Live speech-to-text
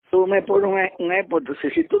tú me pones un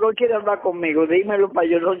entonces si tú no quieres hablar conmigo, dímelo para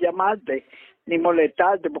yo no llamarte ni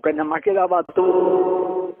molestarte, porque nada más quedaba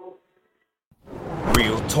tú.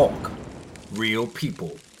 Real talk, real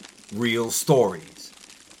people, real stories.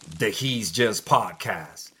 The He's Just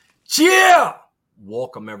podcast. Yeah!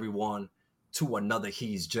 Welcome everyone to another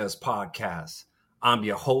He's Just podcast. I'm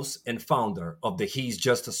your host and founder of the He's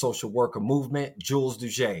Just a Social Worker movement, Jules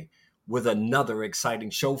Duget, with another exciting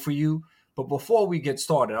show for you. But before we get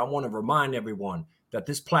started, I want to remind everyone that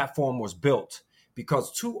this platform was built because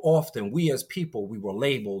too often we as people, we were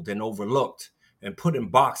labeled and overlooked and put in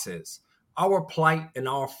boxes. Our plight and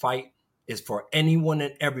our fight is for anyone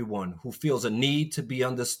and everyone who feels a need to be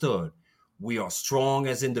understood. We are strong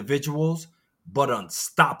as individuals, but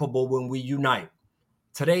unstoppable when we unite.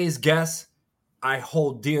 Today's guest, I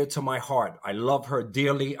hold dear to my heart. I love her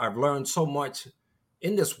dearly. I've learned so much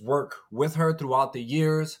in this work with her throughout the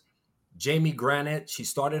years. Jamie Granite, she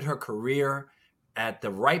started her career at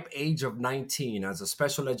the ripe age of 19 as a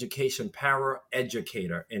special education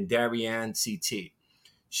para-educator in Darien, CT.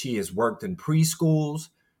 She has worked in preschools,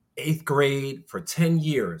 8th grade for 10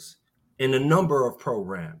 years in a number of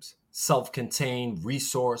programs, self-contained,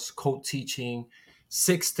 resource, co-teaching.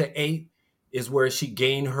 6 to 8 is where she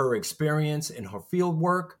gained her experience in her field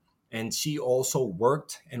work, and she also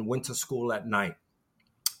worked and went to school at night.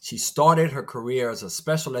 She started her career as a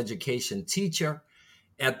special education teacher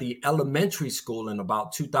at the elementary school in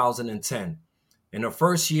about 2010. In her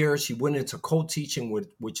first year, she went into co-teaching,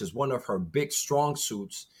 which is one of her big strong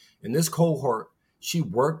suits. In this cohort, she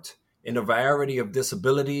worked in a variety of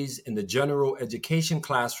disabilities in the general education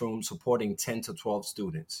classroom, supporting 10 to 12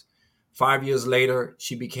 students. 5 years later,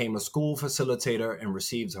 she became a school facilitator and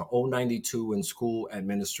received her O92 in school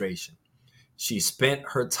administration. She spent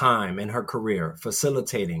her time in her career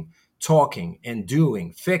facilitating, talking, and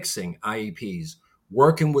doing, fixing IEPs,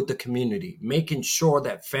 working with the community, making sure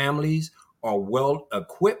that families are well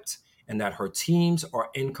equipped and that her teams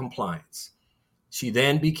are in compliance. She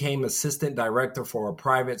then became assistant director for a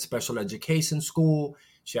private special education school.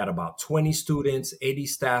 She had about 20 students, 80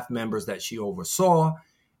 staff members that she oversaw.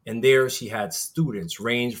 And there she had students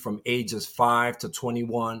range from ages 5 to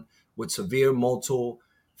 21 with severe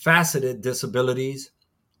multifaceted disabilities.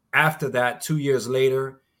 After that, 2 years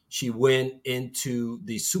later, she went into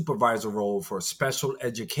the supervisor role for special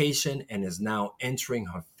education and is now entering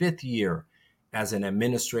her 5th year as an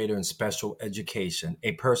administrator in special education,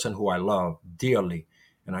 a person who I love dearly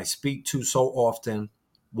and I speak to so often.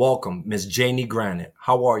 Welcome, Miss Jamie Granite.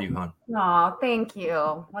 How are you, hon? Oh, thank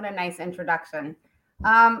you. What a nice introduction.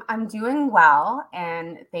 I'm doing well,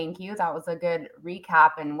 and thank you. That was a good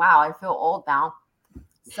recap. And wow, I feel old now.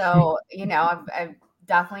 So, I've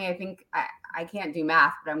definitely, I think I can't do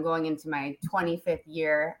math, but I'm going into my 25th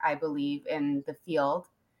year, I believe, in the field.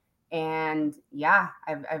 And yeah,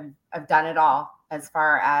 I've done it all as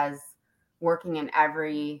far as working in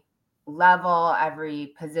every level,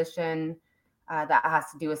 every position that has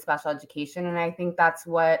to do with special education. And I think that's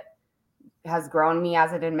what has grown me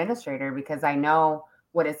as an administrator, because I know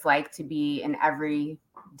what it's like to be in every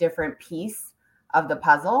different piece of the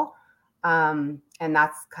puzzle. And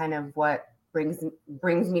that's kind of what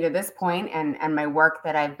brings me to this point, and my work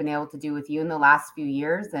that I've been able to do with you in the last few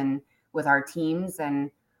years and with our teams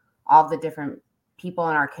and all the different people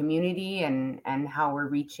in our community and how we're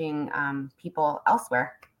reaching people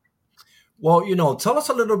elsewhere. Well, tell us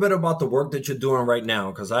a little bit about the work that you're doing right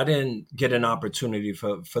now, because I didn't get an opportunity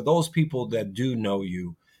for those people that do know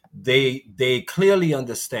you. They clearly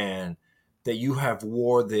understand that you have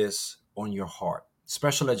wore this on your heart.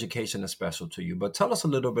 Special education is special to you, but tell us a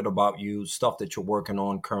little bit about you, stuff that you're working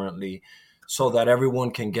on currently, so that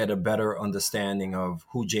everyone can get a better understanding of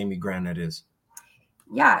who Jamie Granite is.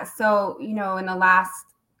 Yeah. So, in the last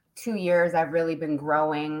 2 years, I've really been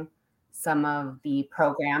growing some of the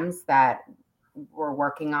programs that we're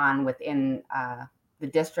working on within the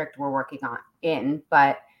district we're working on in,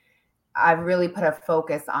 but I've really put a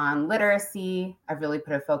focus on literacy. I've really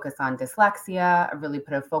put a focus on dyslexia. I've really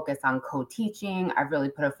put a focus on co-teaching. I've really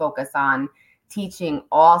put a focus on teaching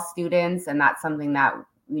all students. And that's something that,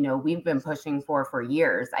 we've been pushing for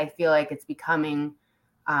years. I feel like it's becoming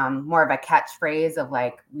more of a catchphrase of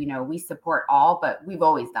like, we support all, but we've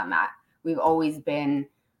always done that. We've always been,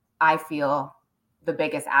 I feel, the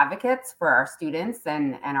biggest advocates for our students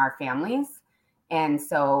and our families. And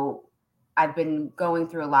so I've been going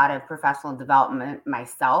through a lot of professional development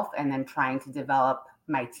myself, and then trying to develop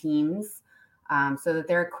my teams so that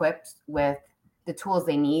they're equipped with the tools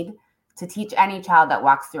they need to teach any child that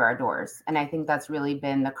walks through our doors. And I think that's really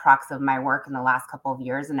been the crux of my work in the last couple of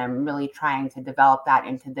years. And I'm really trying to develop that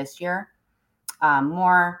into this year.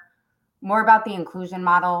 More about the inclusion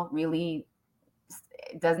model. Really,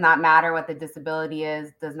 it does not matter what the disability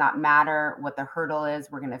is, does not matter what the hurdle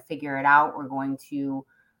is. We're going to figure it out. We're going to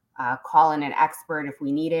call in an expert if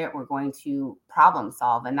we need it. We're going to problem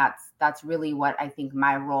solve. And that's really what I think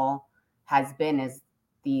my role has been, is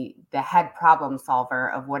the head problem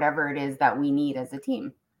solver of whatever it is that we need as a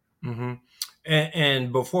team. Mm-hmm.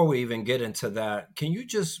 And before we even get into that, can you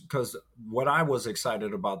just, because what I was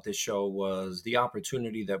excited about this show was the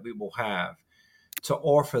opportunity that we will have to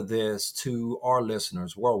offer this to our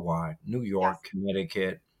listeners worldwide, New York, Yes.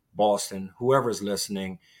 Connecticut, Boston, whoever's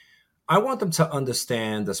listening. I want them to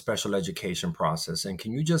understand the special education process. And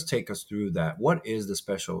can you just take us through that? What is the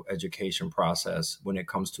special education process when it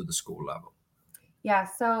comes to the school level? Yeah,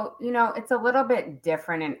 so it's a little bit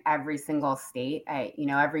different in every single state.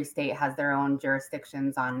 Every state has their own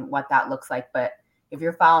jurisdictions on what that looks like. But if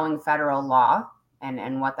you're following federal law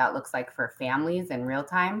and what that looks like for families in real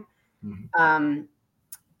time, Mm-hmm.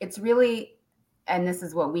 it's really, and this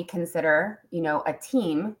is what we consider, a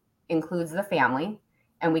team includes the family,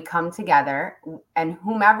 and we come together, and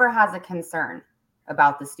whomever has a concern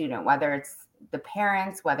about the student, whether it's the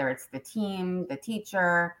parents, whether it's the team, the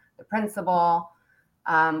teacher, the principal,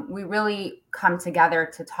 we really come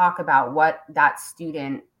together to talk about what that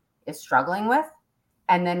student is struggling with.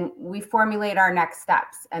 And then we formulate our next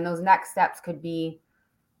steps. And those next steps could be,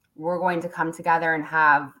 we're going to come together and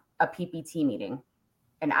have a PPT meeting,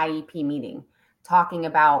 an IEP meeting, talking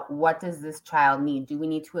about, what does this child need? Do we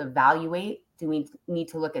need to evaluate? Do we need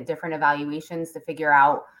to look at different evaluations to figure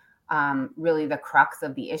out really the crux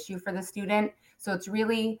of the issue for the student? So it's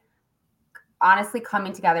really honestly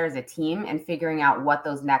coming together as a team and figuring out what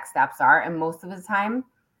those next steps are. And most of the time,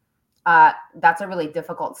 that's a really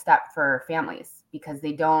difficult step for families, because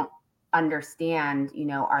they don't understand,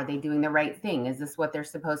 are they doing the right thing? Is this what they're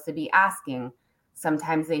supposed to be asking?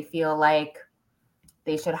 Sometimes they feel like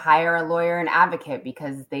they should hire a lawyer and advocate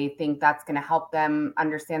because they think that's going to help them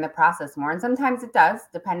understand the process more. And sometimes it does,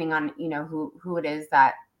 depending on, who it is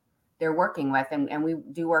that they're working with. And we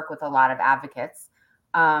do work with a lot of advocates.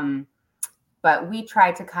 But we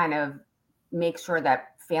try to kind of make sure that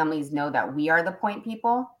families know that we are the point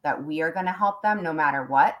people, that we are going to help them no matter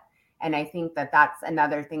what. And I think that that's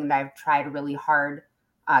another thing that I've tried really hard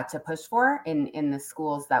to push for in the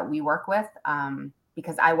schools that we work with,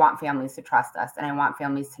 because I want families to trust us, and I want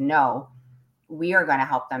families to know we are going to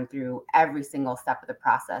help them through every single step of the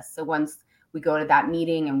process. So once we go to that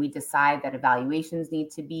meeting and we decide that evaluations need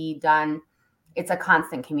to be done, it's a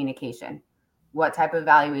constant communication. What type of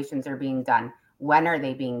evaluations are being done? When are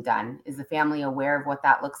they being done? Is the family aware of what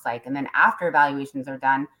that looks like? And then after evaluations are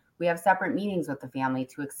done, we have separate meetings with the family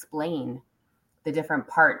to explain the different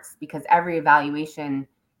parts, because every evaluation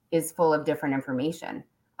is full of different information.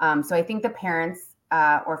 So I think the parents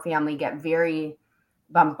or family get very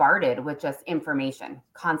bombarded with just information,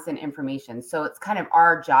 constant information. So it's kind of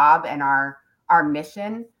our job and our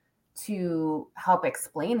mission to help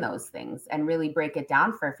explain those things and really break it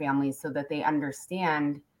down for families so that they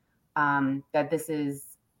understand that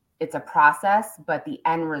it's a process, but the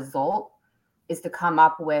end result is to come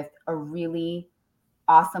up with a really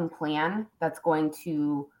awesome plan that's going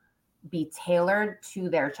to be tailored to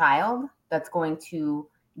their child, that's going to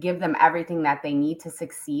give them everything that they need to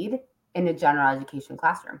succeed in a general education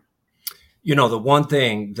classroom. The one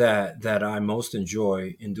thing that I most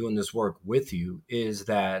enjoy in doing this work with you is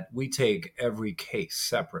that we take every case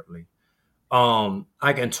separately.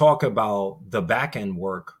 I can talk about the back end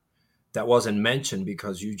work that wasn't mentioned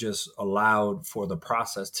because you just allowed for the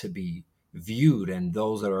process to be viewed, and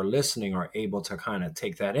those that are listening are able to kind of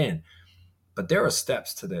take that in. But there are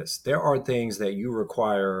steps to this. There are things that you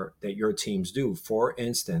require that your teams do. For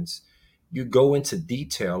instance, you go into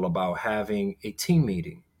detail about having a team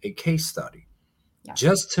meeting, a case study,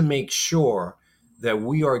 just to make sure that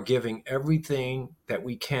we are giving everything that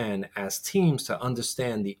we can as teams to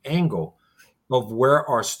understand the angle of where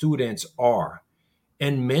our students are.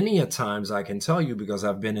 And many a times I can tell you, because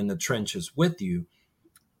I've been in the trenches with you,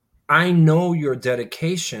 I know your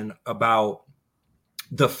dedication about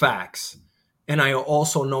the facts. And I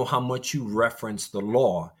also know how much you reference the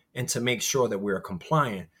law and to make sure that we're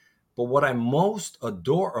compliant. But what I most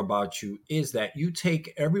adore about you is that you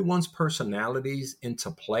take everyone's personalities into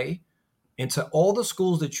play, into all the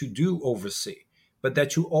schools that you do oversee, but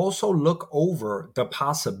that you also look over the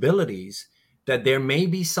possibilities that there may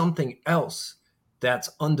be something else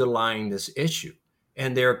that's underlying this issue.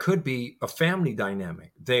 And there could be a family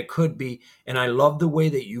dynamic. There could be, and I love the way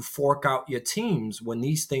that you fork out your teams when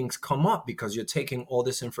these things come up, because you're taking all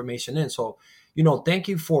this information in. So, thank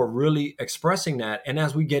you for really expressing that. And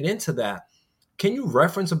as we get into that, can you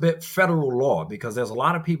reference a bit federal law? Because there's a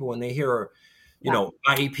lot of people when they hear,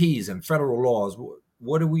 IEPs and federal laws,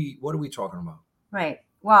 what are we talking about? Right.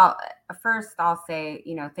 Well, first I'll say,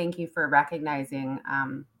 thank you for recognizing,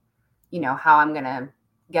 how I'm going to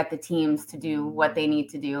get the teams to do what they need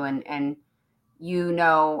to do. And,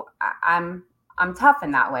 I'm tough in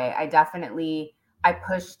that way. I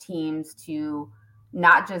push teams to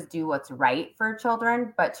not just do what's right for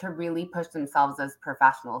children, but to really push themselves as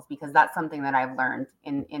professionals, because that's something that I've learned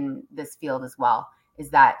in this field as well, is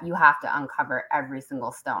that you have to uncover every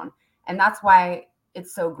single stone. And that's why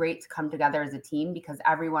it's so great to come together as a team, because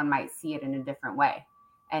everyone might see it in a different way.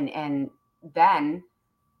 And then,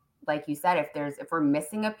 like you said, if we're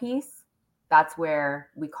missing a piece, that's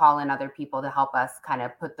where we call in other people to help us kind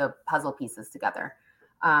of put the puzzle pieces together.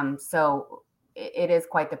 So it is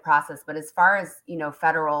quite the process. But as far as,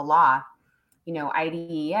 federal law,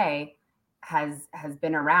 IDEA has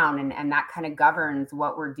been around, and that kind of governs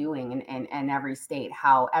what we're doing in every state,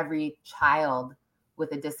 how every child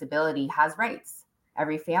with a disability has rights.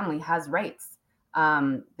 Every family has rights.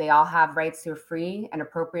 They all have rights to a free and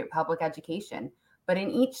appropriate public education. But in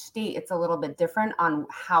each state, it's a little bit different on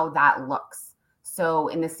how that looks. So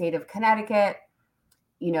in the state of Connecticut,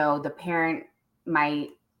 the parent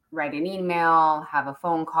might write an email, have a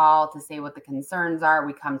phone call to say what the concerns are.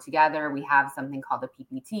 We come together. We have something called the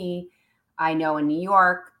PPT. I know in New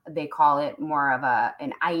York, they call it more of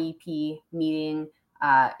an IEP meeting.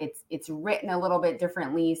 It's written a little bit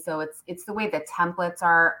differently. So it's the way the templates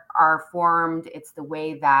are formed. It's the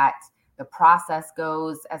way that the process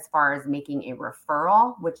goes as far as making a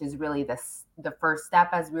referral, which is really the first step,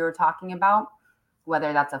 as we were talking about,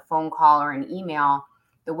 whether that's a phone call or an email.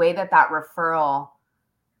 The way that referral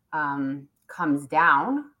comes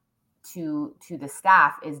down to the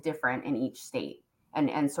staff is different in each state,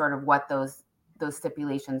 and sort of what those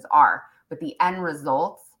stipulations are. But the end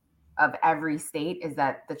result of every state is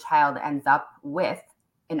that the child ends up with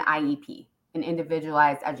an IEP, an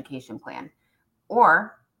individualized education plan,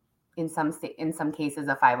 or in some cases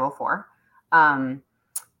a 504. And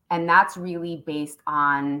that's really based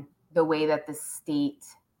on the way that the state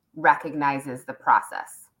recognizes the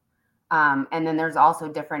process. And then there's also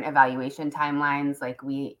different evaluation timelines. Like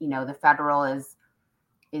the federal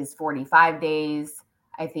is 45 days.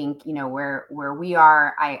 I think, where we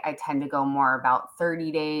are, I tend to go more about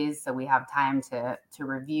 30 days. So we have time to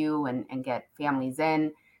review and get families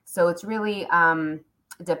in. So it's really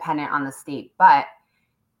dependent on the state. But,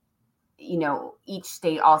 each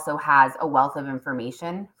state also has a wealth of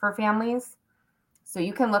information for families. So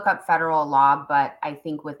you can look up federal law, but I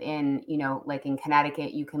think within, like in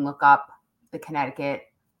Connecticut, you can look up the Connecticut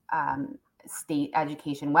state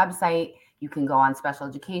education website. You can go on special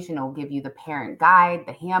education. It will give you the parent guide,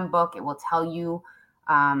 the handbook. It will tell you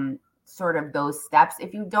sort of those steps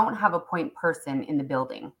if you don't have a point person in the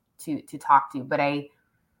building to talk to. But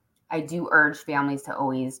I do urge families to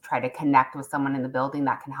always try to connect with someone in the building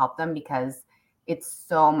that can help them, because it's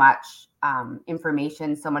so much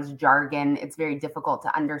information, so much jargon. It's very difficult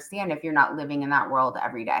to understand if you're not living in that world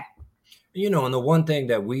every day. And the one thing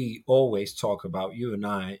that we always talk about, you and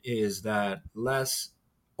I, is that let's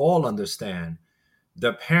all understand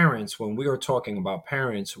the parents. When we are talking about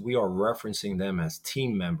parents, we are referencing them as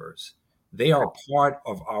team members. They are part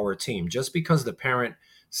of our team. Just because the parent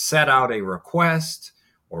set out a request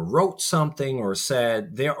or wrote something or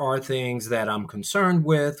said, there are things that I'm concerned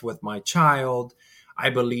with my child, I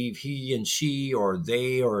believe he and she or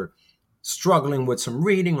they are struggling with some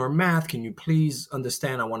reading or math. Can you please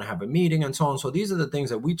understand? I want to have a meeting and so on. So these are the things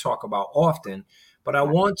that we talk about often. But I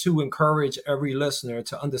want to encourage every listener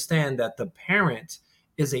to understand that the parent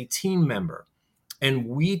is a team member. And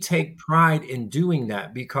we take pride in doing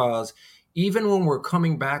that, because even when we're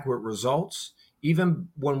coming back with results, even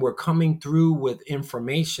when we're coming through with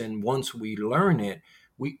information, once we learn it,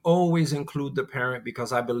 we always include the parent,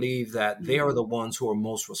 because I believe that they are the ones who are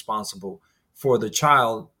most responsible for the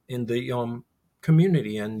child in the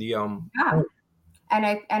community and the yeah.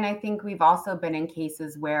 And I think we've also been in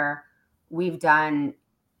cases where we've done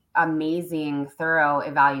amazing, thorough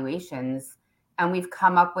evaluations, and we've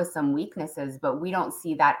come up with some weaknesses, but we don't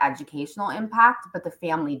see that educational impact, but the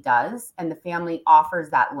family does. And the family offers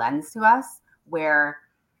that lens to us where,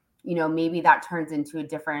 maybe that turns into a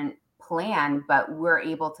different plan, but we're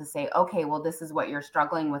able to say, okay, well, this is what you're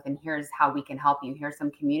struggling with, and here's how we can help you. Here's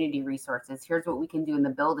some community resources. Here's what we can do in the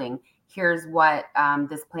building. Here's what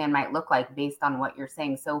this plan might look like based on what you're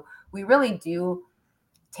saying. So we really do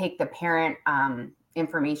take the parent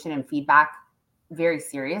information and feedback very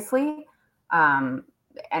seriously. And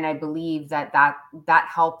I believe that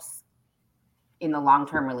helps in the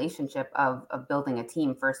long-term relationship of building a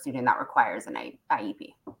team for a student that requires an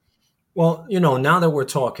IEP. Well, now that we're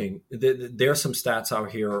talking, there are some stats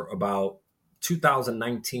out here about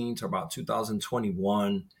 2019 to about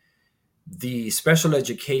 2021. The special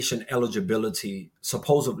education eligibility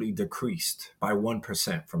supposedly decreased by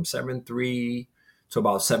 1% from 7.3 to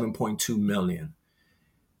about 7.2 million.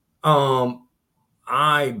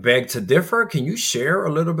 I beg to differ. Can you share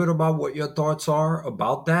a little bit about what your thoughts are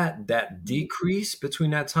about that decrease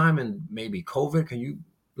between that time and maybe COVID? Can you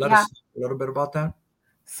let us know a little bit about that?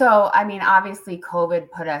 So, I mean, obviously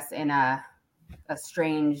COVID put us in a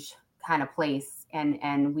strange kind of place,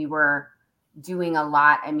 and we were doing a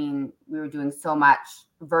lot. I mean, we were doing so much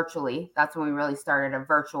virtually. That's when we really started a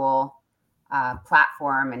virtual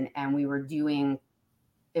platform, and we were doing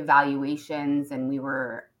evaluations, and we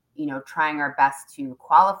were, trying our best to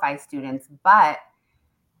qualify students. But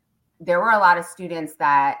there were a lot of students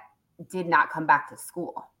that did not come back to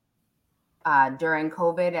school during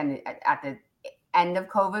COVID, and at the end of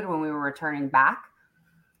COVID when we were returning back.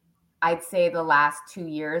 I'd say the last 2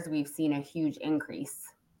 years, we've seen a huge increase.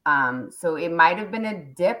 So it might have been a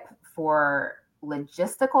dip for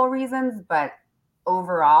logistical reasons, but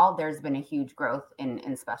overall, there's been a huge growth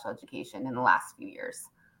in special education in the last few years.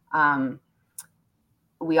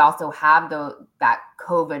 We also have that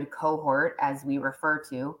COVID cohort, as we refer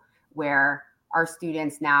to, where our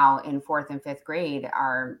students now in 4th and 5th grade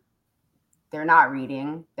they're not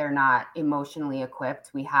reading, they're not emotionally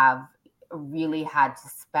equipped. We have really had to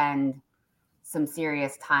spend some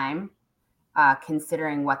serious time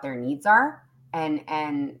considering what their needs are.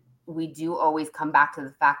 And we do always come back to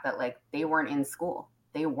the fact that they weren't in school.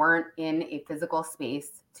 They weren't in a physical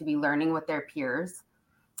space to be learning with their peers,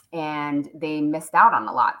 and they missed out on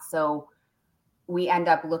a lot. So we end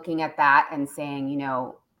up looking at that and saying,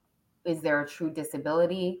 is there a true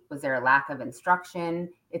disability? Was there a lack of instruction?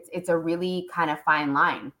 It's a really kind of fine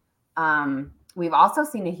line. We've also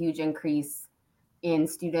seen a huge increase in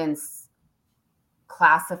students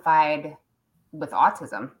classified with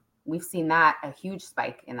autism. We've seen a huge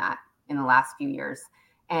spike in that in the last few years.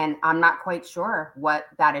 And I'm not quite sure what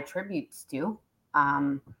that attributes to,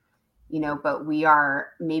 but we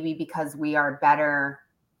are, maybe because we are better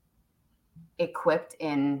equipped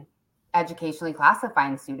in educationally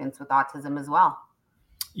classifying students with autism as well.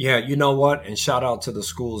 Yeah, you know what? And shout out to the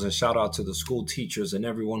schools and shout out to the school teachers and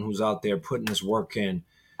everyone who's out there putting this work in.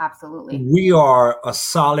 Absolutely. We are a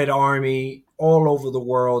solid army all over the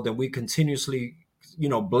world, and we continuously,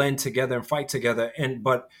 blend together and fight together.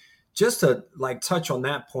 But just to touch on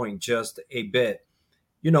that point just a bit,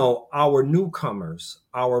 our newcomers,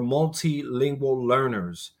 our multilingual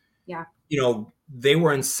learners, yeah, they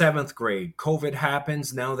were in 7th grade. COVID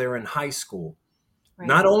happens. Now they're in high school. right.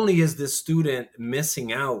 Not only is this student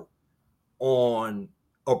missing out on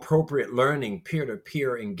appropriate learning,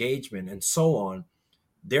 peer-to-peer engagement, and so on,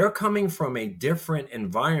 they're coming from a different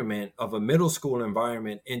environment of a middle school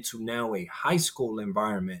environment into now a high school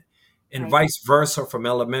environment, and right. vice versa from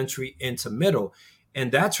elementary into middle.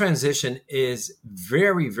 And that transition is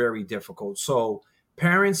very, very difficult. So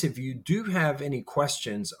parents, if you do have any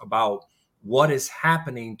questions about what is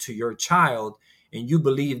happening to your child, and you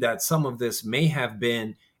believe that some of this may have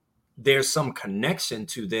been, there's some connection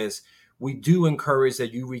to this, we do encourage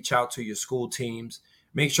that you reach out to your school teams.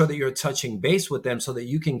 Make sure that you're touching base with them so that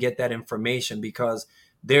you can get that information, because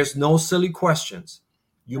there's no silly questions.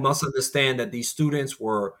 You must understand that these students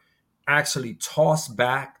were actually tossed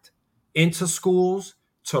back into schools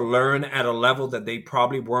to learn at a level that they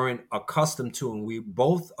probably weren't accustomed to. And we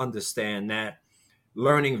both understand that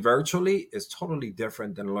learning virtually is totally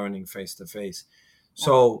different than learning face to face.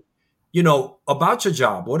 So, about your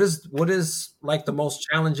job, what is the most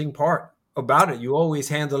challenging part about it? You always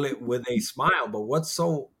handle it with a smile, but what's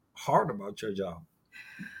so hard about your job?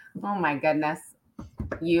 Oh my goodness.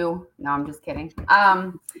 No, I'm just kidding.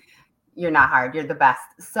 You're not hard. You're the best.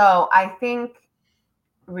 So I think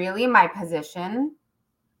really my position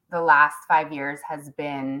the last 5 years has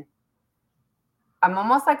been, I'm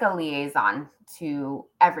almost like a liaison to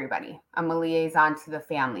everybody. I'm a liaison to the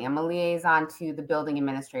family. I'm a liaison to the building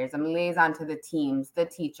administrators. I'm a liaison to the teams, the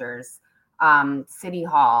teachers, City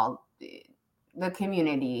Hall, the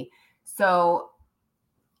community. So,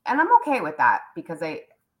 and I'm okay with that because I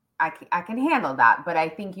can handle that. But I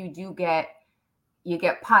think you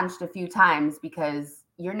get punched a few times because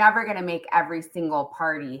you're never going to make every single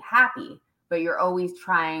party happy, but you're always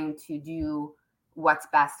trying to do what's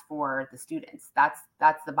best for the students. That's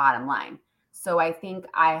the bottom line. So I think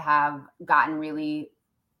I have gotten really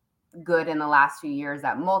good in the last few years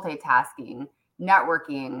at multitasking,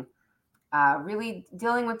 networking, really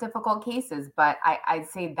dealing with difficult cases. But I'd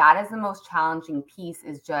say that is the most challenging piece,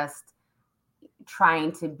 is just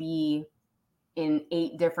trying to be in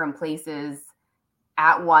 8 different places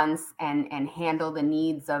at once and handle the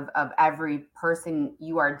needs of every person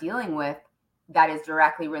you are dealing with that is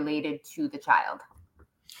directly related to the child.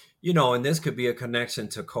 And this could be a connection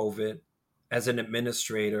to COVID. As an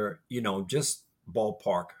administrator, just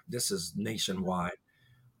ballpark, this is nationwide.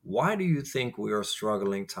 Why do you think we are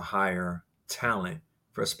struggling to hire talent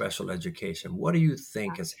for special education? What do you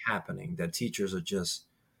think is happening that teachers are just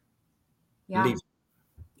leaving?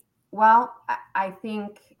 Well, I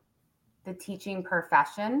think the teaching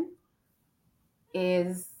profession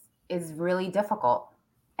is really difficult.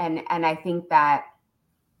 And I think that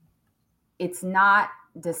it's not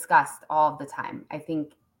discussed all of the time. I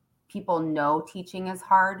think people know teaching is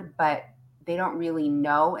hard, but they don't really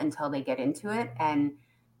know until they get into it. And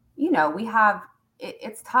we have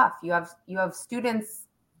it's tough. You have students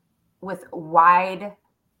with wide,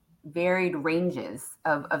 varied ranges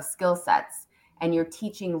of skill sets, and you're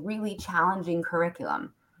teaching really challenging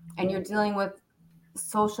curriculum, and you're dealing with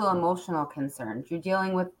social emotional concerns, you're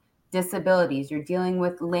dealing with disabilities, you're dealing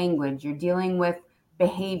with language, you're dealing with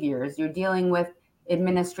behaviors, you're dealing with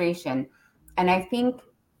administration. And I think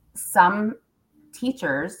some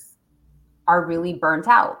teachers are really burnt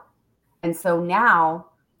out. And so now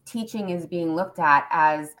teaching is being looked at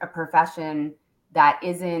as a profession that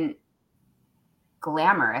isn't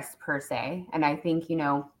glamorous per se. And I think,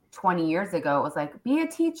 20 years ago, it was like, be a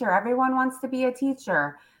teacher. Everyone wants to be a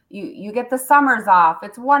teacher. You get the summers off.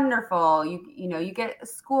 It's wonderful. You get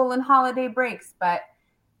school and holiday breaks. But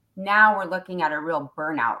now we're looking at a real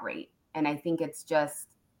burnout rate. And I think it's just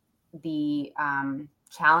the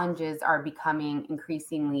challenges are becoming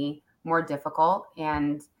increasingly more difficult.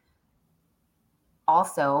 And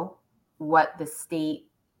also what the state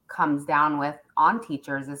comes down with on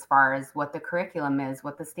teachers as far as what the curriculum is,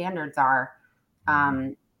 what the standards are,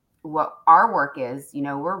 what our work is.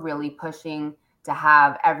 We're really pushing to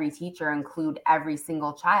have every teacher include every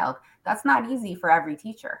single child. That's not easy for every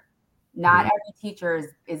teacher. Not every teacher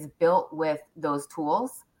is built with those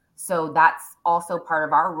tools. So that's also part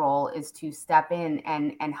of our role, is to step in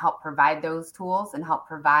and help provide those tools and help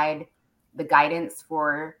provide the guidance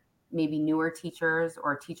for maybe newer teachers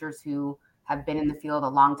or teachers who have been in the field a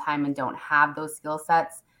long time and don't have those skill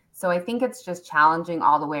sets. So I think it's just challenging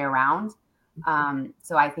all the way around.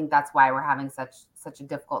 So I think that's why we're having such a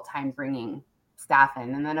difficult time bringing staff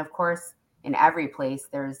in. And then, of course, in every place,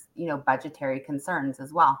 there's, budgetary concerns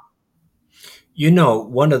as well.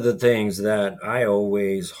 One of the things that I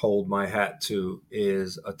always hold my hat to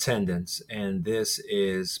is attendance. And this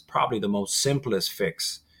is probably the most simplest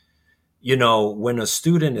fix. When a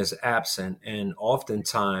student is absent, and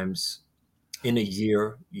oftentimes in a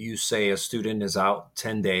year, you say a student is out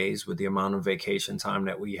 10 days with the amount of vacation time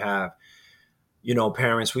that we have.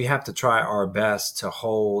 Parents, we have to try our best to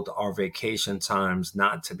hold our vacation times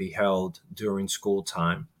not to be held during school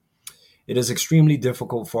time. It is extremely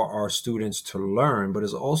difficult for our students to learn, but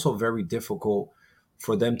it's also very difficult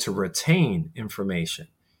for them to retain information,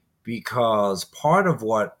 because part of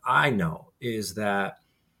what I know is that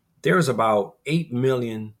there's about 8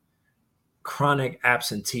 million chronic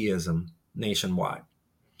absenteeism nationwide.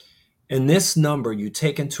 In this number, you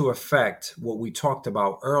take into effect what we talked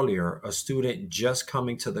about earlier, a student just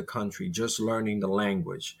coming to the country, just learning the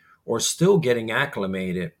language, or still getting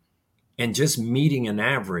acclimated and just meeting an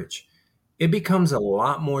average. It becomes a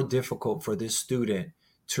lot more difficult for this student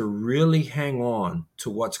to really hang on to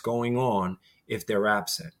what's going on if they're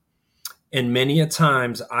absent. And many a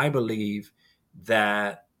times, I believe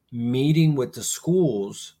that meeting with the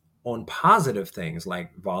schools on positive things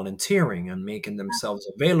like volunteering and making themselves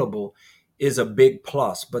available is a big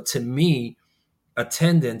plus. But to me,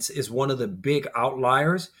 attendance is one of the big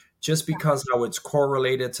outliers, just because how it's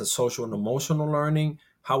correlated to social and emotional learning,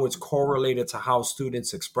 how it's correlated to how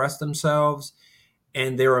students express themselves.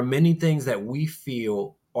 And there are many things that we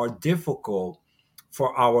feel are difficult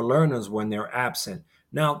for our learners when they're absent.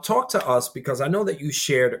 Now, talk to us, because I know that you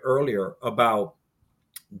shared earlier about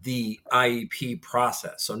the IEP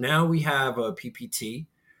process. So now we have a PPT,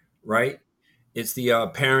 right? It's the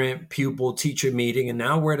parent pupil teacher meeting, and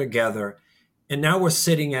now we're together, and now we're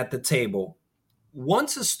sitting at the table.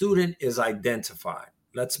 Once a student is identified,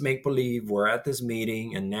 let's make believe we're at this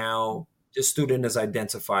meeting and now this student is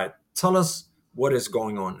identified. Tell us what is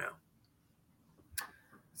going on now.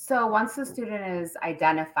 So once the student is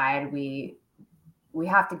identified, we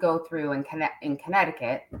have to go through in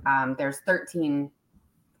Connecticut. There's 13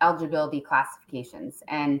 eligibility classifications,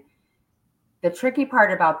 and The tricky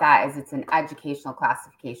part about that is it's an educational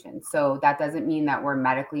classification. So that doesn't mean that we're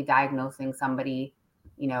medically diagnosing somebody.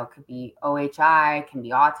 You know, it could be OHI, it can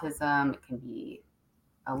be autism, it can be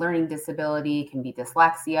a learning disability, it can be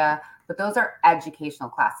dyslexia, but those are educational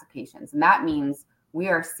classifications. And that means we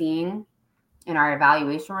are seeing in our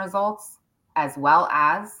evaluation results, as well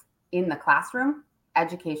as in the classroom,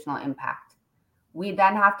 educational impact. We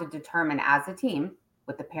then have to determine as a team,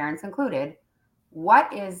 with the parents included,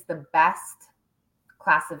 what is the best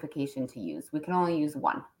classification to use. We can only use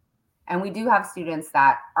one. And we do have students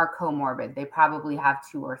that are comorbid. They probably have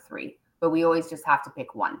 2 or 3, but we always just have to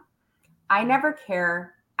pick one. I never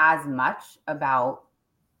care as much about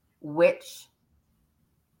which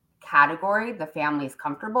category the family is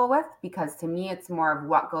comfortable with, because to me, it's more of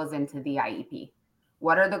what goes into the IEP.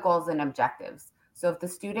 What are the goals and objectives? So if the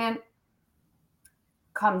student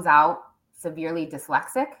comes out severely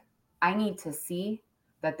dyslexic, I need to see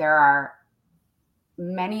that there are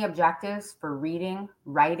many objectives for reading,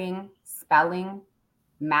 writing, spelling,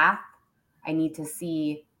 math. I need to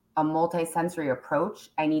see a multisensory approach.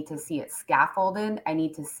 I need to see it scaffolded. I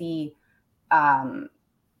need to see,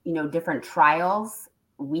 different trials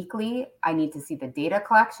weekly. I need to see the data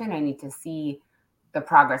collection. I need to see the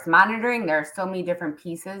progress monitoring. There are so many different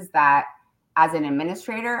pieces that, as an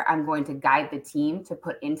administrator, I'm going to guide the team to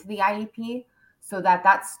put into the IEP so that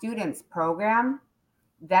that student's program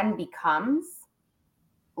then becomes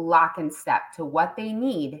lock and step to what they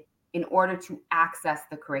need in order to access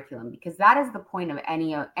the curriculum, because that is the point of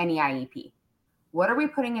any IEP. What are we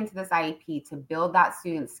putting into this IEP to build that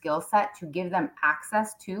student's skill set to give them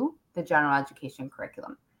access to the general education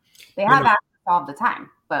curriculum? They have access all the time,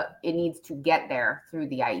 but it needs to get there through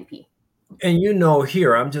the IEP. And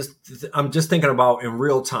here I'm just thinking about in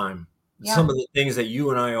real time. Yeah. Some of the things that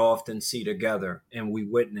you and I often see together and we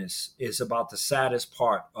witness is about the saddest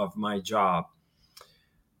part of my job.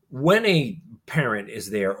 When a parent is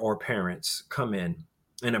there or parents come in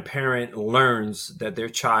and a parent learns that their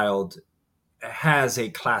child has a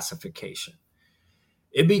classification,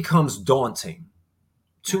 it becomes daunting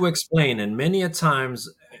to explain. And many a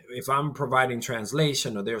times, if I'm providing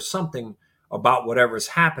translation or there's something about whatever's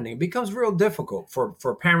happening, it becomes real difficult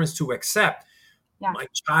for parents to accept. Yeah. My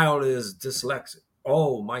child is dyslexic.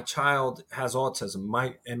 Oh, my child has autism.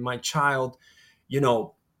 My child,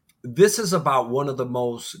 this is about one of the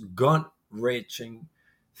most gut-wrenching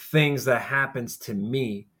things that happens to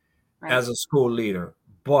me as a school leader.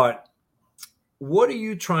 But what are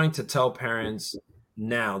you trying to tell parents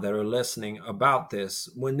now that are listening about this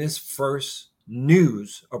when this first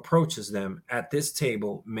news approaches them at this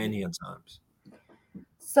table many a times?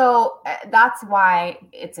 So that's why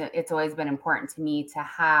it's always been important to me to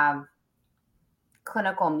have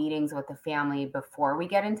clinical meetings with the family before we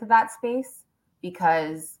get into that space,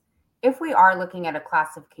 because if we are looking at a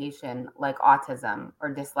classification like autism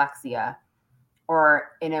or dyslexia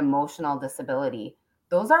or an emotional disability,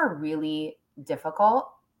 those are really difficult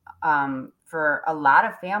for a lot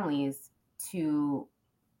of families to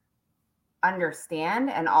understand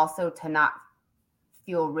and also to not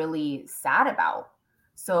feel really sad about.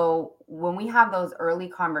 So when we have those early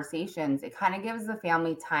conversations, it kind of gives the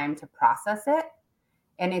family time to process it.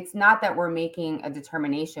 And it's not that we're making a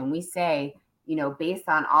determination. We say, based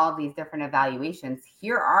on all of these different evaluations,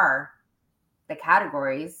 here are the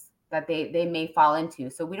categories that they may fall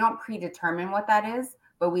into. So we don't predetermine what that is,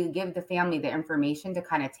 but we give the family the information to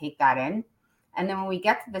kind of take that in. And then when we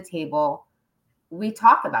get to the table, we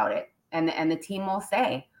talk about it. And the team will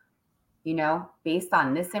say, based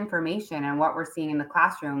on this information and what we're seeing in the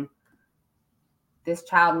classroom, this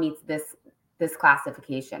child meets this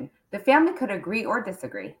classification. The family could agree or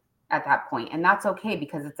disagree at that point, and that's okay,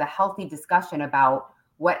 because it's a healthy discussion about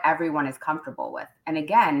what everyone is comfortable with. And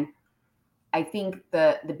again, I think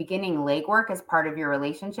the beginning legwork is part of your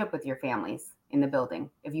relationship with your families in the building.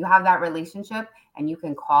 If you have that relationship and you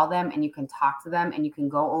can call them and you can talk to them and you can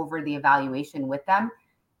go over the evaluation with them,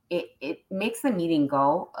 it makes the meeting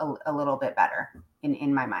go a little bit better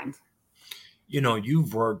in my mind.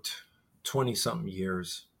 You've worked 20 something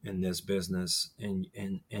years in this business,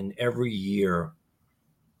 and every year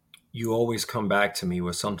you always come back to me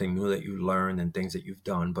with something new that you learned and things that you've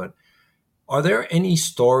done. But are there any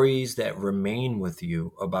stories that remain with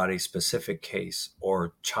you about a specific case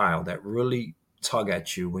or child that really tug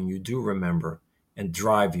at you when you do remember and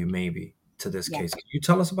drive you maybe to this case? Can you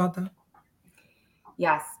tell us about that?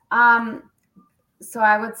 Yes. So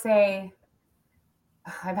I would say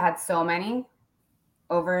I've had so many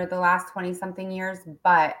over the last 20 something years,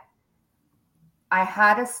 but I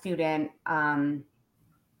had a student,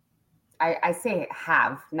 I say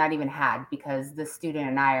have, not even had, because the student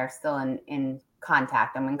and I are still in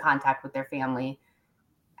contact. I'm in contact with their family,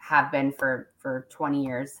 have been for 20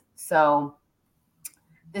 years. So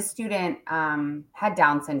this student had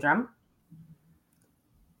Down syndrome,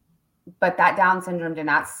 but that Down syndrome did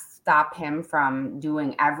not stop him from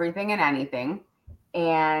doing everything and anything.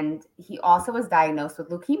 And he also was diagnosed with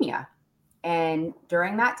leukemia. And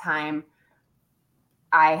during that time,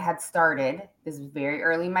 I had started, this was very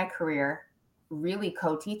early in my career, really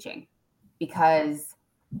co-teaching, because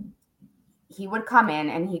he would come in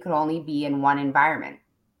and he could only be in one environment.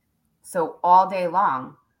 So all day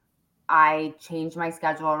long, I changed my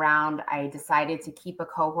schedule around. I decided to keep a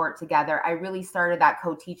cohort together. I really started that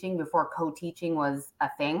co-teaching before co-teaching was a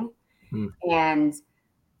thing. And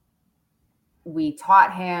we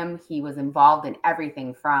taught him. He was involved in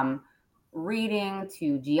everything from reading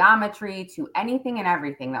to geometry to anything and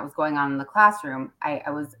everything that was going on in the classroom. I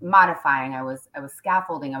was modifying, I was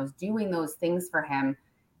scaffolding, I was doing those things for him.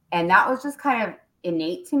 And that was just kind of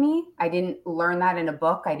innate to me. I didn't learn that in a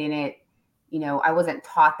book. I didn't, I wasn't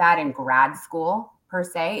taught that in grad school per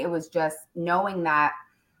se. It was just knowing that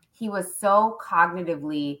he was so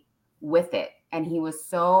cognitively with it, and he was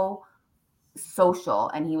so social,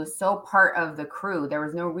 and he was so part of the crew. There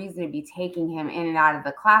was no reason to be taking him in and out of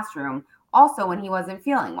the classroom, also when he wasn't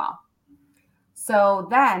feeling well. So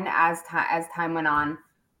then as time went on,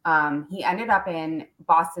 he ended up in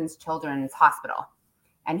Boston's Children's Hospital,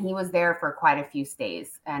 and he was there for quite a few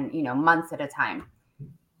stays and, months at a time.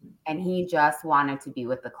 And he just wanted to be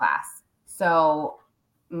with the class. So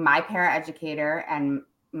my paraeducator and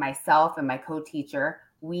myself and my co-teacher,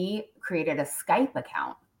 we created a Skype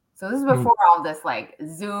account. So this is before all this like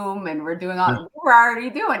Zoom, and we were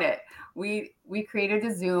already doing it. We created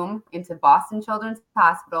a Zoom into Boston Children's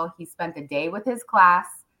Hospital. He spent the day with his class.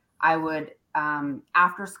 I would,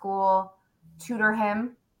 after school, tutor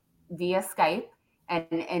him via Skype.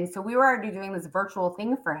 And so we were already doing this virtual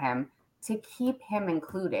thing for him to keep him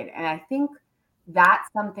included. And I think that's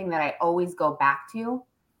something that I always go back to,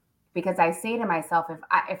 because I say to myself,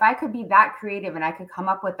 if I could be that creative and I could come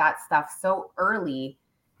up with that stuff so early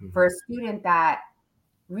for a student that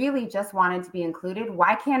really just wanted to be included,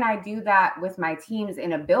 why can't I do that with my teams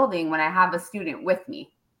in a building when I have a student with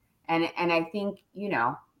me? And I think,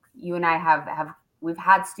 you and I we've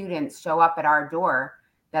had students show up at our door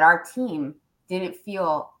that our team didn't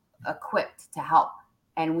feel equipped to help.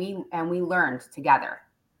 And we learned together.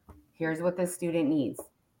 Here's what this student needs.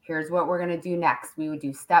 Here's what we're going to do next. We would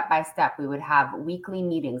do step by step. We would have weekly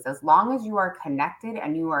meetings. As long as you are connected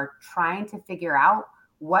and you are trying to figure out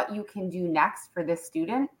what you can do next for this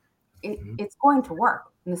student, it's going to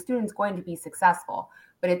work and the student's going to be successful.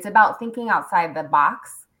 But it's about thinking outside the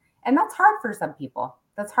box. And that's hard for some people.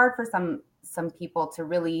 That's hard for some people to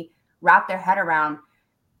really wrap their head around.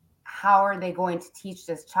 How are they going to teach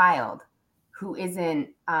this child who isn't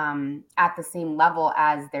at the same level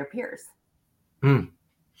as their peers? And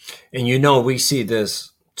we see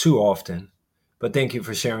this too often, but thank you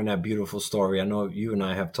for sharing that beautiful story. I know you and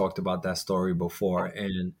I have talked about that story before,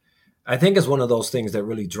 and I think it's one of those things that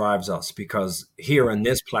really drives us, because here on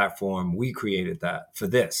this platform, we created that for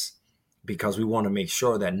this, because we want to make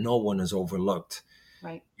sure that no one is overlooked,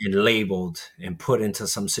 right, and labeled and put into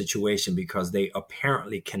some situation because they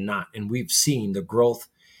apparently cannot. And we've seen the growth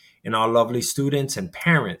in our lovely students and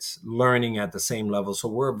parents learning at the same level. So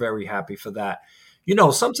we're very happy for that.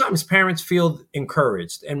 Sometimes parents feel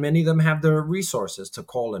encouraged, and many of them have the resources to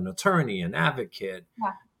call an attorney, an advocate,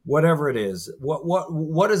 whatever it is.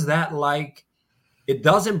 What is that like? It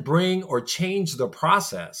doesn't bring or change the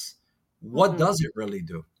process. What does it really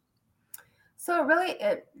do? So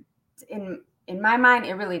in my mind,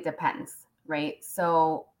 it really depends, right?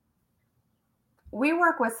 So we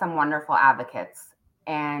work with some wonderful advocates,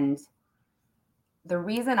 and the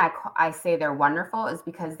reason I say they're wonderful is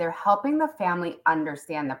because they're helping the family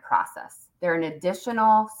understand the process. They're an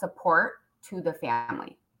additional support to the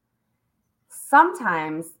family.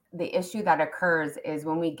 Sometimes the issue that occurs is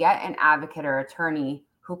when we get an advocate or attorney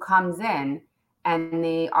who comes in and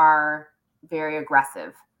they are very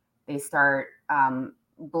aggressive. They start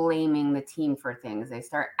blaming the team for things. They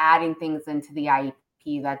start adding things into the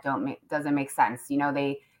IEP that doesn't make sense.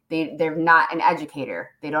 They're not an educator.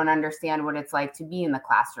 They don't understand what it's like to be in the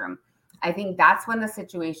classroom. I think that's when the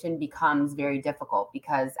situation becomes very difficult,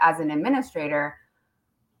 because as an administrator,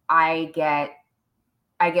 I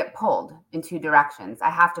get pulled in two directions. I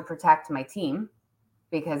have to protect my team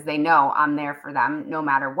because they know I'm there for them no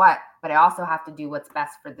matter what, but I also have to do what's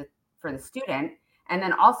best for the student, and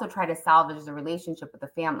then also try to salvage the relationship with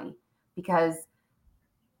the family, because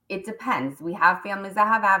it depends. We have families that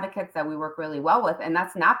have advocates that we work really well with, and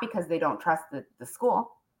that's not because they don't trust the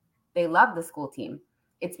school. They love the school team.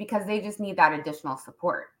 It's because they just need that additional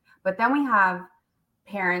support. But then we have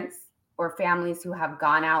parents or families who have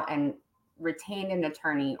gone out and retained an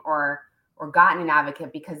attorney or gotten an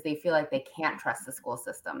advocate because they feel like they can't trust the school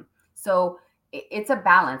system. So it's a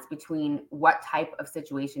balance between what type of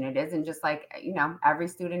situation it is. And just like, every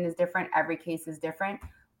student is different, every case is different.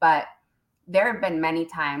 But there have been many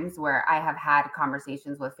times where I have had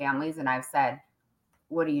conversations with families and I've said,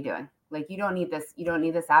 what are you doing? Like, you don't need this. You don't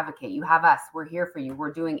need this advocate. You have us. We're here for you.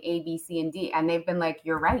 We're doing A, B, C, and D. And they've been like,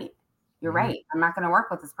 you're right. You're right. I'm not going to work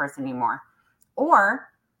with this person anymore. Or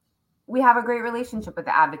we have a great relationship with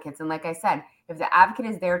the advocates. And like I said, if the advocate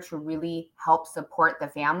is there to really help support the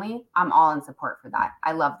family, I'm all in support for that.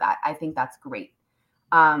 I love that. I think that's great.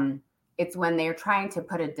 It's when they're trying to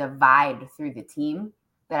put a divide through the team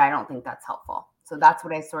that I don't think that's helpful. So that's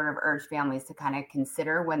what I sort of urge families to kind of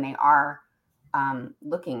consider when they are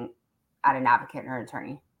looking at an advocate or an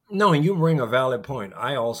attorney. No, and you bring a valid point.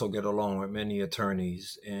 I also get along with many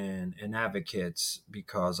attorneys and advocates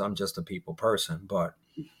because I'm just a people person. But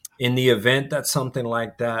in the event that something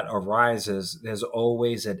like that arises, there's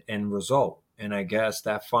always an end result. And I guess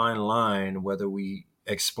that fine line, whether we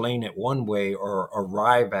explain it one way or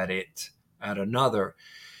arrive at it at another,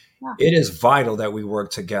 it is vital that we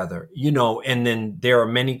work together, and then there are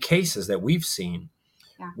many cases that we've seen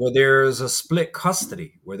where there's a split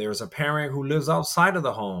custody, where there's a parent who lives outside of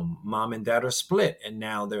the home, mom and dad are split, and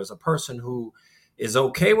now there's a person who is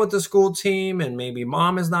okay with the school team and maybe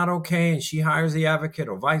mom is not okay and she hires the advocate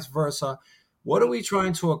or vice versa. What are we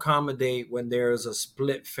trying to accommodate when there's a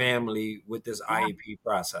split family with this IEP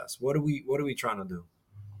process? What are we trying to do?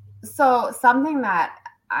 So something that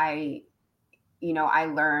I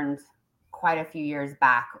learned quite a few years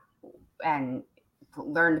back and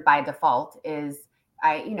learned by default is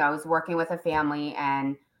I was working with a family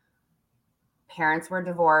and parents were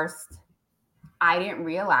divorced. I didn't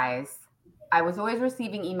realize I was always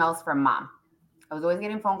receiving emails from mom. I was always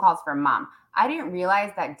getting phone calls from mom. I didn't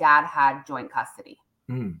realize that dad had joint custody.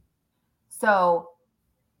 So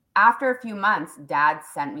after a few months, dad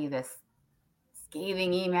sent me this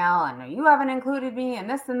scathing email and you haven't included me and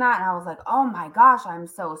this and that. And I was like, oh my gosh, I'm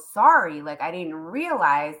so sorry. Like, I didn't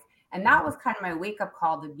realize. And that was kind of my wake up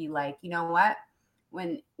call to be like, you know what?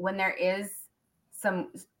 When there is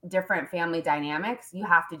some different family dynamics, you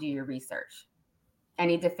have to do your research. I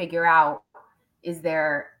need to figure out, is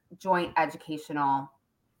there joint educational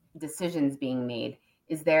decisions being made?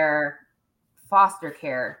 Is there foster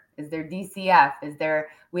care? Is there DCF?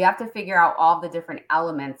 We have to figure out all the different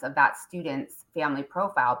elements of that student's family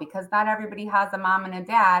profile, because not everybody has a mom and a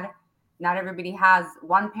dad. Not everybody has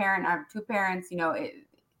one parent or two parents.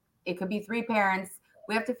 It could be three parents.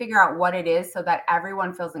 We have to figure out what it is so that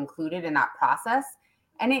everyone feels included in that process.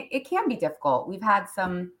 And it can be difficult. We've had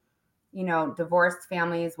some, divorced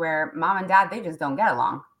families where mom and dad, they just don't get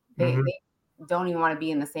along. They don't even want to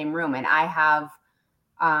be in the same room. And I have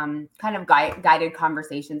kind of guided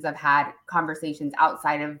conversations. I've had conversations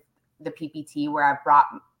outside of the PPT where I've brought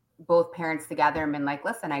both parents together and been like,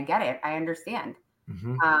 listen, I get it. I understand.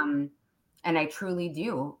 And I truly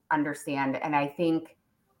do understand. And I think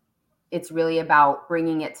it's really about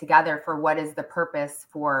bringing it together for what is the purpose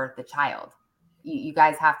for the child. You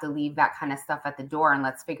guys have to leave that kind of stuff at the door and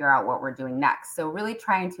let's figure out what we're doing next. So really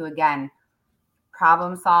trying to, again,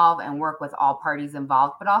 problem solve and work with all parties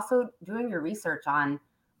involved, but also doing your research on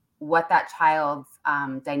what that child's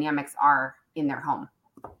dynamics are in their home.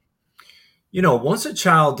 Once a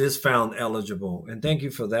child is found eligible, and thank you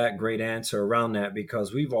for that great answer around that,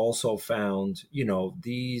 because we've also found,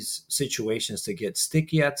 these situations to get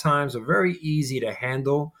sticky at times are very easy to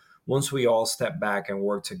handle once we all step back and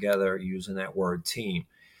work together using that word team.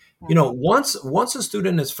 Once a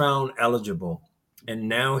student is found eligible and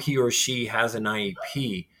now he or she has an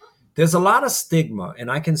IEP, there's a lot of stigma.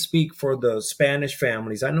 And I can speak for the Spanish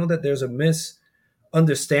families. I know that there's a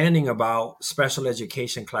misunderstanding about special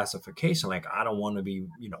education classification. Like, I don't want to be,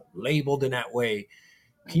 labeled in that way.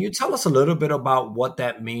 Can you tell us a little bit about what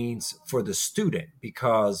that means for the student?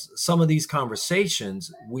 Because some of these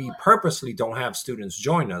conversations, we purposely don't have students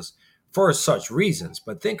join us for such reasons.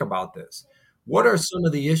 But think about this. What are some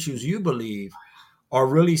of the issues you believe are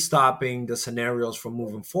really stopping the scenarios from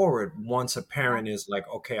moving forward once a parent is like,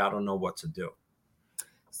 okay, I don't know what to do?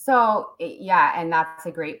 So, and that's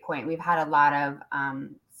a great point. We've had a lot of,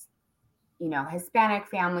 Hispanic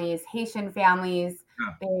families, Haitian families.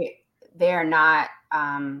 They're not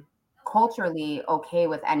culturally okay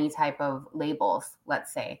with any type of labels,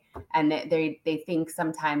 let's say. And they think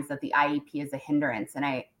sometimes that the IEP is a hindrance.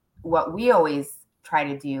 And what we always try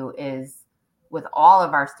to do is, with all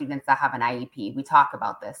of our students that have an IEP, we talk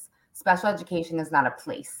about this. Special education is not a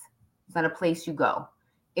place. It's not a place you go.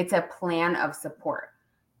 It's a plan of support.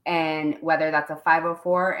 And whether that's a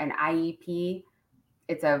 504, an IEP,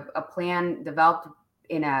 it's a plan developed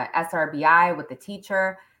in a SRBI with the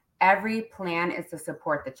teacher. Every plan is to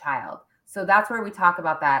support the child. So that's where we talk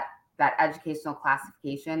about that educational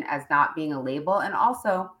classification as not being a label. And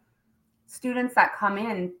also, students that come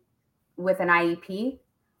in with an IEP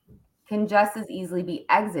can just as easily be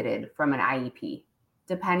exited from an IEP,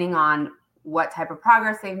 depending on what type of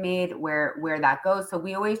progress they've made, where that goes. So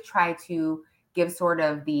we always try to give sort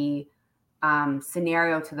of the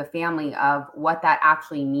scenario to the family of what that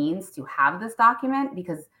actually means to have this document,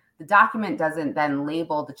 because the document doesn't then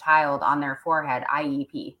label the child on their forehead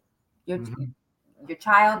IEP. Your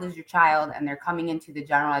child is your child, and they're coming into the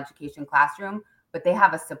general education classroom, but they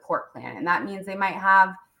have a support plan. And that means they might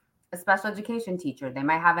have a special education teacher, they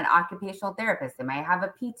might have an occupational therapist, they might have a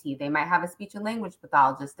PT, they might have a speech and language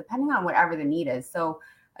pathologist, depending on whatever the need is. So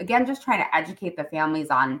again, just trying to educate the families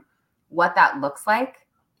on what that looks like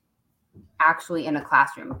actually in a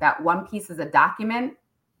classroom. That one piece is a document,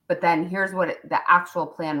 but then here's what the actual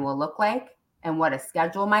plan will look like and what a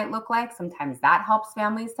schedule might look like. Sometimes that helps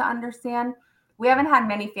families to understand. We haven't had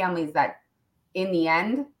many families that in the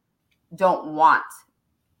end don't want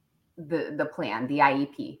the plan, the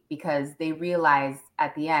IEP, because they realize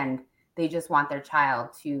at the end they just want their child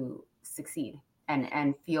to succeed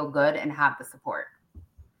and feel good and have the support.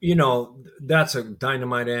 You know, that's a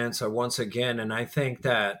dynamite answer once again. And I think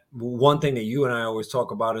that one thing that you and I always talk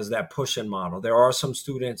about is that push-in model. There are some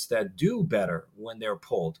students that do better when they're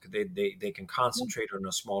pulled because they can concentrate on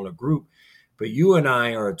a smaller group. But you and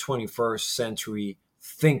I are 21st century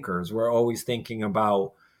thinkers. We're always thinking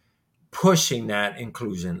about pushing that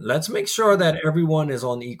inclusion. Let's make sure that everyone is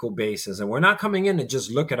on equal basis. And we're not coming in to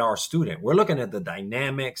just look at our student. We're looking at the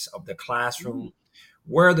dynamics of the classroom,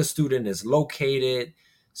 where the student is located,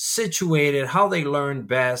 situated, how they learn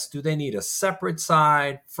best. Do they need a separate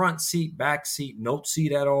side, front seat, back seat, note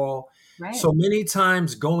seat at all? Right. So many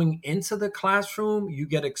times going into the classroom, you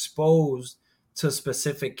get exposed to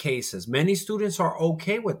specific cases. Many students are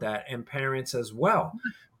okay with that, and parents as well.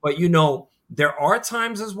 But you know, there are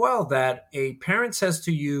times as well that a parent says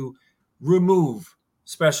to you, remove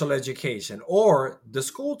special education, or the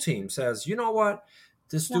school team says, you know what,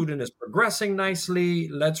 this student is progressing nicely.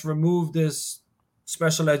 Let's remove this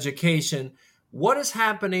special education. What is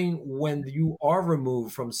happening when you are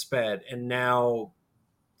removed from SPED and now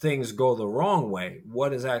things go the wrong way?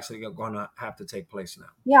 What is actually going to have to take place now?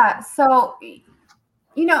 Yeah. So,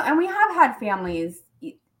 you know, and we have had families,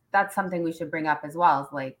 that's something we should bring up as well, is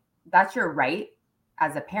like, that's your right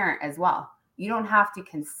as a parent as well. You don't have to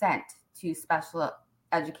consent to special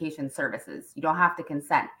education services. You don't have to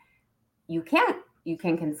consent. You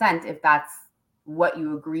can consent if that's what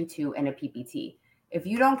you agree to in a PPT. If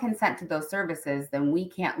you don't consent to those services, then we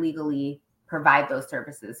can't legally provide those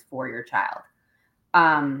services for your child.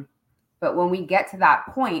 But when we get to that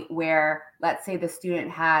point where, let's say the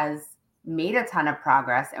student has made a ton of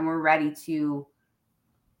progress and we're ready to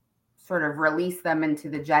sort of release them into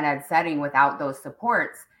the gen ed setting without those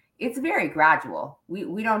supports, it's very gradual.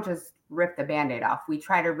 We don't just rip the Band-Aid off. We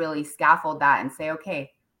try to really scaffold that and say,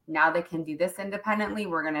 okay, now they can do this independently.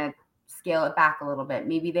 We're going to scale it back a little bit.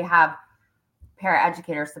 Maybe they have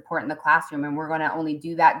paraeducator support in the classroom, and we're going to only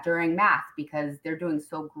do that during math because they're doing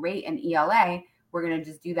so great in ELA. We're going to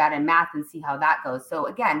just do that in math and see how that goes. So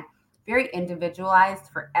again, very individualized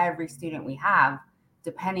for every student we have,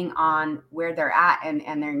 depending on where they're at and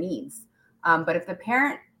their needs. But if the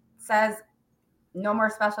parent says, no more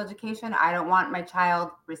special education, I don't want my child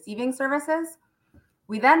receiving services,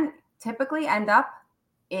 we then typically end up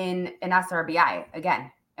in an SRBI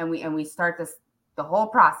again. And we start the whole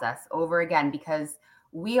process over again, because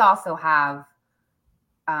we also have,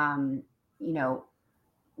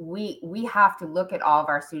 we have to look at all of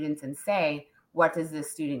our students and say, what does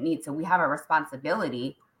this student need? So we have a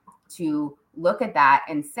responsibility to look at that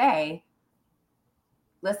and say,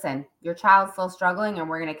 listen, your child's still struggling, and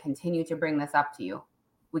we're going to continue to bring this up to you.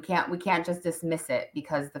 We can't just dismiss it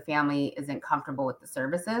because the family isn't comfortable with the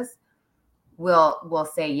services. We'll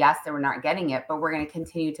say yes, that we're not getting it, but we're going to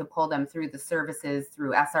continue to pull them through the services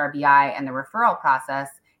through SRBI and the referral process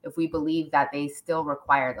if we believe that they still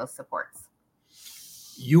require those supports.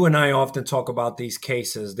 You and I often talk about these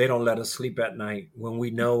cases. They don't let us sleep at night when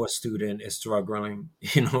we know a student is struggling,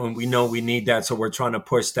 and we know we need that. So we're trying to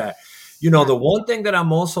push that. The one thing that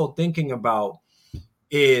I'm also thinking about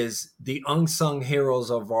is the unsung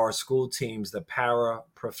heroes of our school teams, the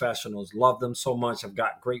paraprofessionals. Love them so much. I've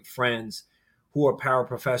got great friends who are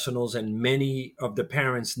paraprofessionals, and many of the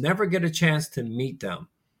parents never get a chance to meet them.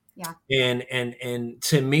 Yeah. And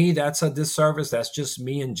to me, that's a disservice. That's just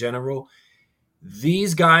me in general.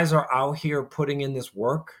 These guys are out here putting in this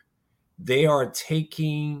work. They are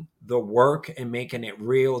taking the work and making it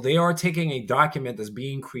real. They are taking a document that's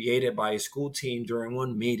being created by a school team during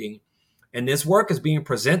one meeting, and this work is being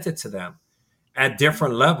presented to them at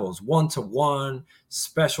different levels, one-to-one,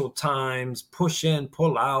 special times, push in,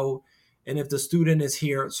 pull out. And if the student is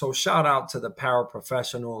here, so shout out to the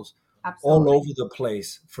paraprofessionals all Absolutely. over the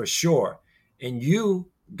place for sure. And you,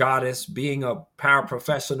 Goddess, being a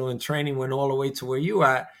paraprofessional in training, went all the way to where you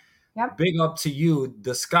at. Yep. Big up to you.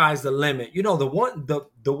 The sky's the limit. You know, the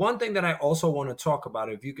one thing that I also want to talk about,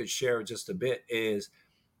 if you could share just a bit, is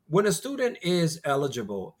when a student is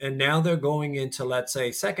eligible and now they're going into, let's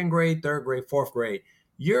say, second grade, third grade, fourth grade,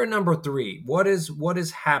 year number 3, what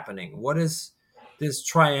is happening? What is this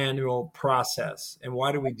triennial process, and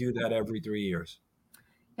why do we do that every 3 years?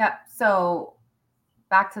 Yep. So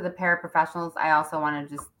back to the paraprofessionals, I also want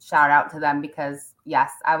to just shout out to them because,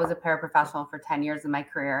 yes, I was a paraprofessional for 10 years of my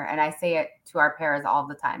career. And I say it to our paras all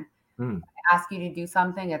the time. I ask you to do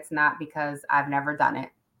something. It's not because I've never done it.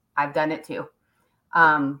 I've done it too.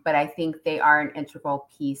 But I think they are an integral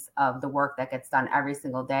piece of the work that gets done every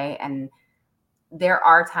single day. And there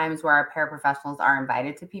are times where our paraprofessionals are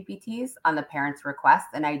invited to PPTs on the parents' request.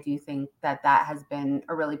 And I do think that that has been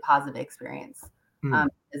a really positive experience.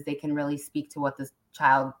 Because they can really speak to what this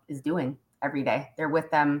child is doing every day. They're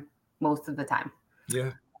with them most of the time.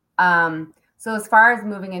 Yeah. So as far as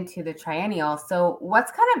moving into the triennial, so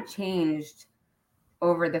what's kind of changed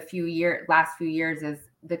over the last few years is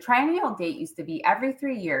the triennial date used to be every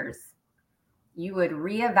 3 years, you would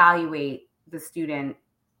reevaluate the student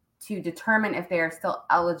to determine if they are still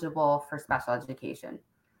eligible for special education.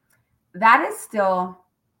 That is still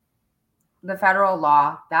the federal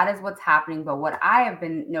law. That is what's happening. But what I have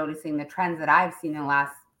been noticing, the trends that I've seen in the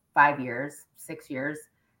last 5 years, 6 years,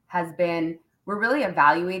 has been we're really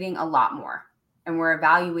evaluating a lot more. And we're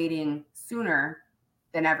evaluating sooner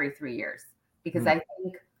than every 3 years. Because I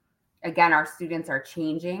think, again, our students are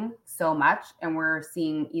changing so much, and we're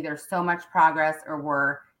seeing either so much progress or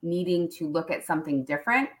we're needing to look at something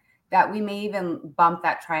different that we may even bump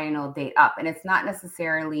that triennial date up. And it's not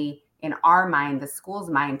necessarily in our mind, the school's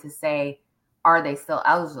mind, to say, are they still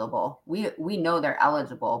eligible? We know they're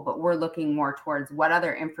eligible, but we're looking more towards what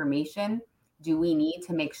other information do we need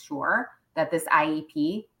to make sure that this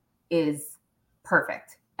IEP is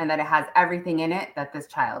perfect and that it has everything in it that this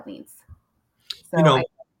child needs. So it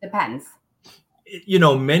depends.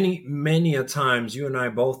 Many a times, you and I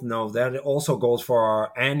both know that it also goes for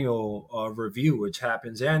our annual review, which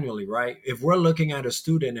happens annually, right? If we're looking at a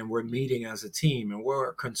student and we're meeting as a team and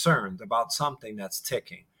we're concerned about something that's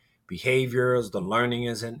ticking, behaviors, the learning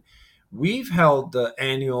isn't, we've held the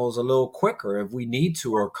annuals a little quicker if we need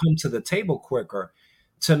to, or come to the table quicker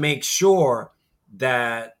to make sure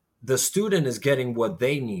that the student is getting what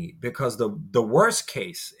they need. Because the worst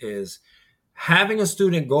case is having a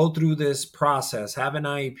student go through this process, have an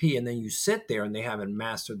IEP, and then you sit there and they haven't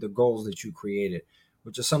mastered the goals that you created,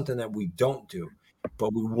 which is something that we don't do.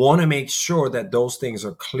 But we want to make sure that those things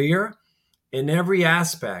are clear in every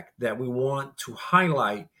aspect, that we want to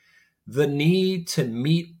highlight the need to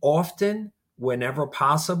meet often, whenever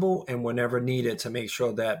possible, and whenever needed, to make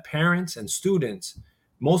sure that parents and students,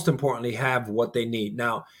 most importantly, have what they need.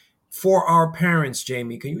 Now, for our parents,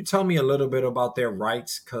 Jamie, can you tell me a little bit about their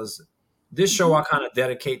rights? Because this show I kind of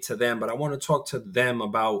dedicate to them, but I want to talk to them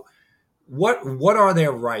about what are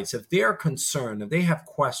their rights. If they're concerned, if they have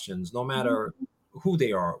questions, no matter who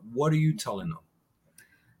they are, what are you telling them?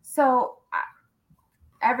 So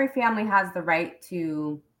every family has the right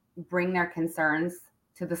to bring their concerns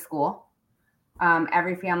to the school.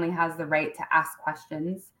 Every family has the right to ask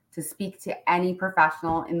questions, to speak to any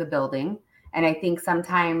professional in the building. And I think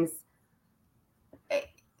sometimes,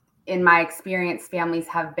 in my experience, families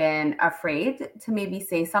have been afraid to maybe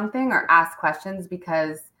say something or ask questions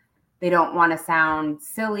because they don't want to sound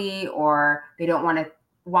silly, or they don't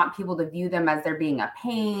want people to view them as they're being a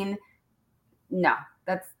pain. No,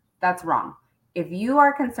 that's wrong. If you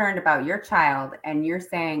are concerned about your child and you're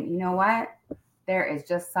saying, you know what, there is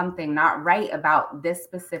just something not right about this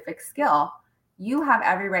specific skill, you have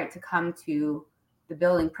every right to come to the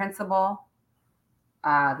building principal,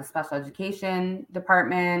 the special education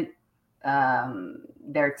department,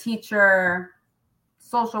 their teacher,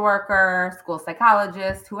 social worker, school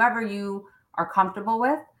psychologist, whoever you are comfortable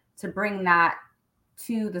with, to bring that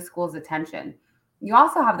to the school's attention. You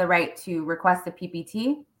also have the right to request a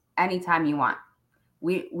PPT anytime you want.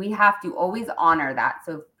 We have to always honor that.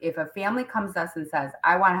 So if a family comes to us and says,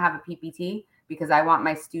 I want to have a PPT because I want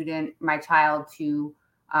my child to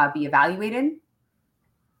be evaluated,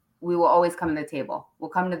 we will always come to the table.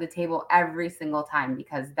 We'll come to the table every single time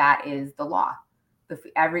because that is the law.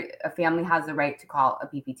 A family has the right to call a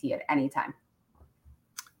PPT at any time.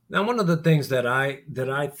 Now, one of the things that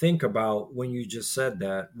I think about when you just said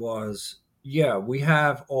that was, yeah, we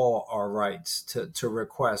have all our rights to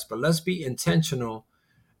request, but let's be intentional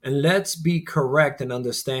and let's be correct in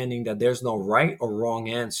understanding that there's no right or wrong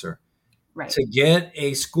answer. Right. To get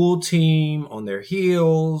a school team on their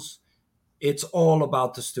heels, it's all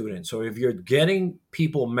about the student. So if you're getting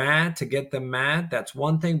people mad to get them mad, that's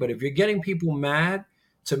one thing. But if you're getting people mad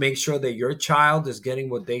to make sure that your child is getting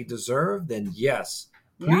what they deserve, then yes,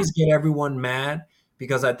 please get everyone mad,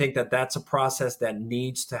 because I think that that's a process that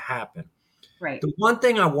needs to happen. Right. The one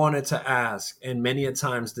thing I wanted to ask, and many a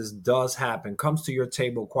times this does happen, comes to your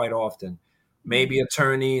table quite often. Maybe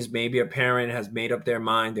attorneys, maybe a parent has made up their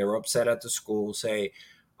mind, they're upset at the school, say,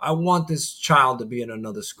 I want this child to be in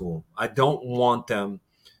another school. I don't want them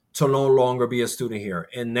to no longer be a student here.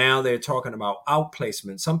 And now they're talking about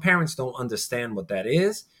outplacement. Some parents don't understand what that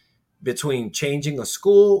is, between changing a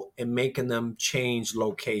school and making them change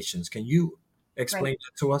locations. Can you explain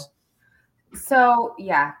that to us? So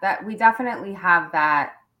yeah, that we definitely have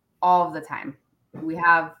that all the time. We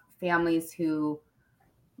have families who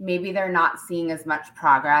maybe they're not seeing as much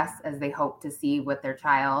progress as they hope to see with their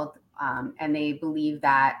child, and they believe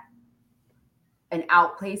that an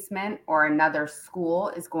outplacement or another school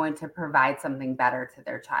is going to provide something better to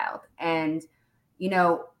their child. And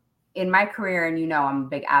in my career, and I'm a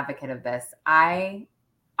big advocate of this, I'm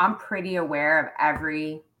pretty aware of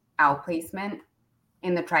every outplacement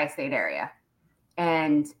in the tri-state area.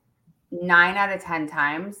 And 9 out of 10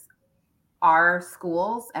 times, our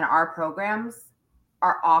schools and our programs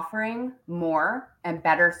are offering more and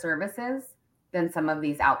better services than some of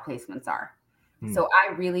these outplacements are. So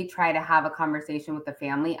I really try to have a conversation with the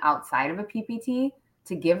family outside of a PPT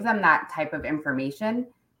to give them that type of information,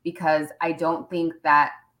 because I don't think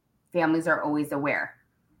that families are always aware.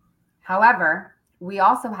 However, we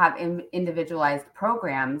also have individualized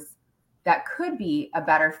programs that could be a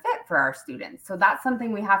better fit for our students. So that's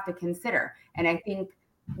something we have to consider. And I think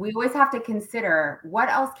we always have to consider, what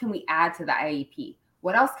else can we add to the IEP?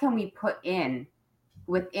 What else can we put in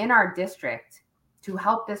within our district to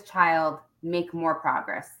help this child make more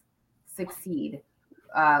progress, succeed,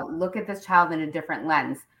 look at this child in a different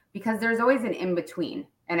lens? Because there's always an in-between.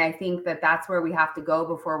 And I think that that's where we have to go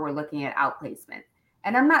before we're looking at outplacement.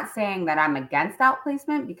 And I'm not saying that I'm against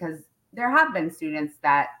outplacement, because there have been students,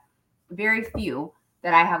 that very few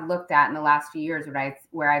that I have looked at in the last few years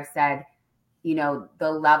where I've said, the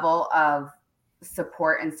level of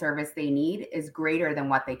support and service they need is greater than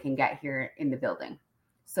what they can get here in the building.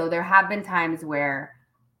 So there have been times where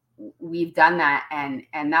we've done that,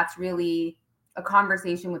 and that's really a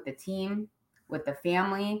conversation with the team, with the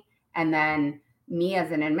family, and then me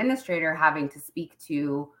as an administrator having to speak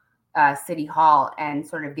to City Hall and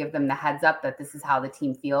sort of give them the heads up that this is how the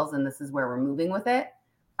team feels and this is where we're moving with it,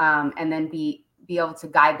 and then be able to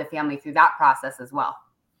guide the family through that process as well,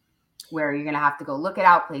 where you're going to have to go look at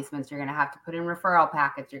outplacements, you're going to have to put in referral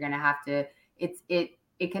packets, you're going to have to,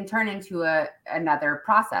 it can turn into another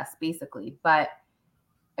process basically, but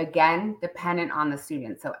again, dependent on the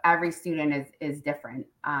student. So every student is different.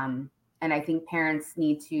 And I think parents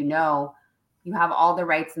need to know, you have all the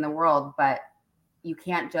rights in the world, but you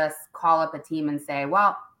can't just call up a team and say,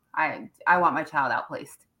 well, I want my child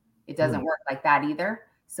outplaced. It doesn't work like that either.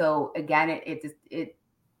 So again,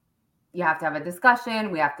 you have to have a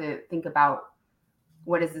discussion. We have to think about,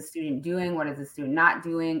 what is the student doing? What is the student not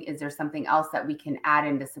doing? Is there something else that we can add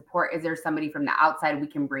in to support? Is there somebody from the outside we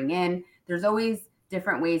can bring in? There's always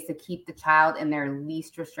different ways to keep the child in their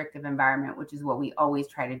least restrictive environment, which is what we always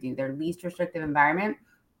try to do. Their least restrictive environment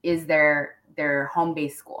is their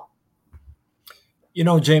home-based school.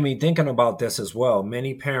 Jamie, thinking about this as well,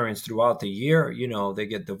 many parents throughout the year, they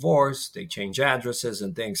get divorced, they change addresses,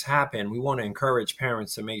 and things happen. We want to encourage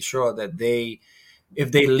parents to make sure that if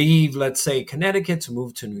they leave, let's say, Connecticut to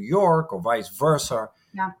move to New York or vice versa,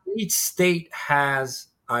 each state has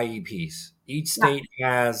IEPs. Each state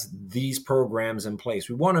has these programs in place.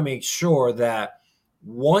 We want to make sure that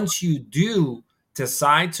once you do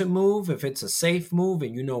decide to move, if it's a safe move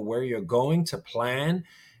and you know where you're going, to plan,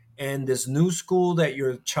 and this new school that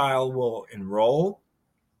your child will enroll,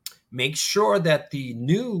 make sure that the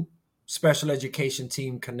new special education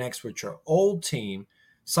team connects with your old team,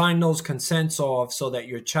 sign those consents off so that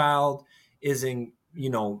your child isn't,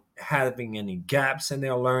 having any gaps in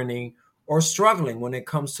their learning or struggling when it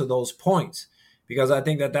comes to those points. Because I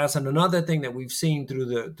think that that's another thing that we've seen through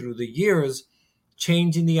the years,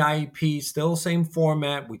 changing the IEP, still same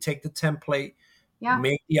format. We take the template,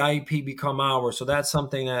 make the IEP become ours. So that's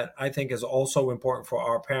something that I think is also important for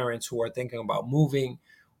our parents who are thinking about moving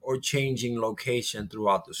or changing location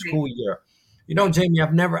throughout the school year. Jamie,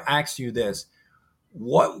 I've never asked you this.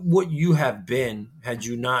 What would you have been had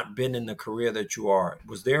you not been in the career that you are?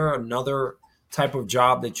 Was there another type of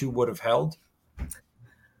job that you would have held?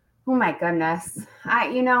 Oh my goodness.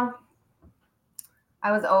 I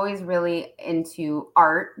was always really into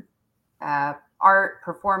art,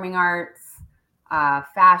 performing arts,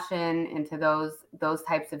 fashion, into those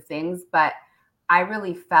types of things. But I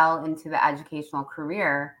really fell into the educational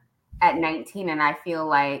career at 19, and I feel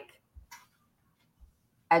like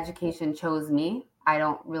education chose me. I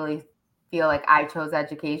don't really feel like I chose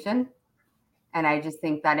education. And I just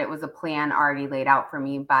think that it was a plan already laid out for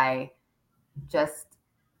me by just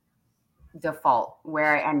default.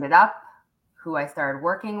 Where I ended up, who I started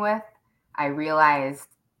working with, I realized,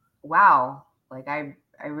 wow, like I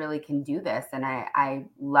really can do this. And I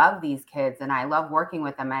love these kids and I love working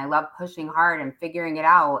with them. I love pushing hard and figuring it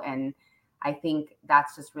out. And I think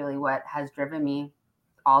that's just really what has driven me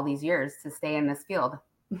all these years to stay in this field.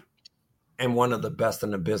 And one of the best in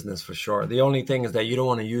the business for sure. The only thing is that you don't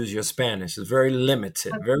want to use your Spanish. It's very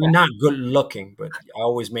limited, very not good looking, but I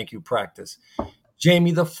always make you practice.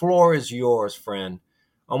 Jamie, the floor is yours, friend.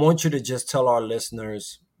 I want you to just tell our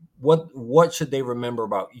listeners what should they remember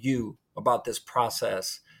about you, about this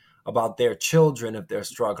process, about their children if they're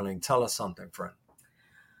struggling. Tell us something, friend.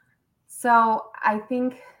 So I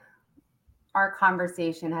think our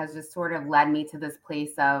conversation has just sort of led me to this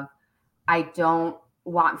place of I don't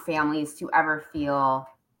want families to ever feel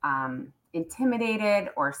intimidated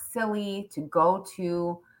or silly to go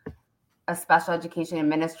to a special education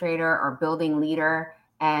administrator or building leader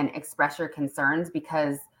and express your concerns,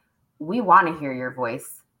 because we want to hear your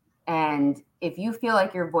voice. And if you feel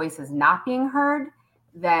like your voice is not being heard,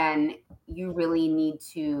 then you really need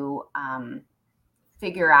to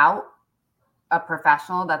figure out a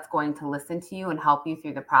professional that's going to listen to you and help you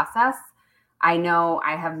through the process. I know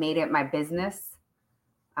I have made it my business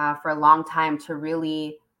for a long time to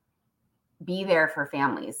really be there for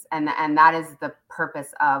families. And that is the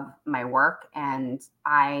purpose of my work. And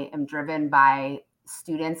I am driven by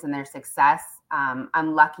students and their success.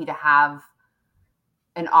 I'm lucky to have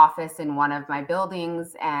an office in one of my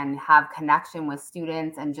buildings and have connection with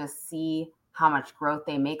students and just see how much growth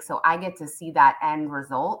they make. So I get to see that end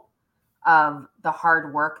result of the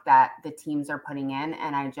hard work that the teams are putting in.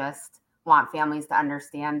 And I just want families to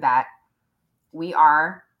understand that we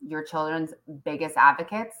are your children's biggest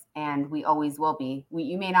advocates, and we always will be.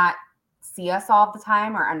 You may not see us all the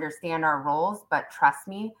time or understand our roles, but trust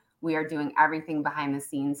me, we are doing everything behind the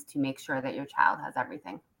scenes to make sure that your child has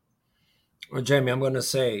everything. Well, Jamie, I'm going to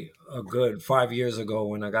say a good 5 years ago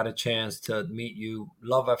when I got a chance to meet you,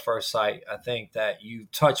 love at first sight. I think that you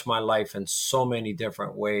touched my life in so many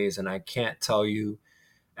different ways. And I can't tell you,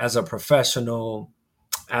 as a professional,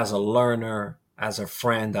 as a learner, as a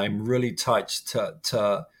friend, I'm really touched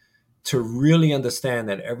to really understand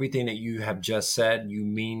that everything that you have just said, you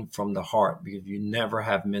mean from the heart, because you never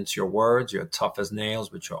have minced your words. You're tough as nails,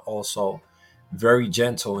 but you're also very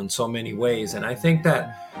gentle in so many ways. And I think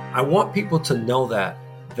that I want people to know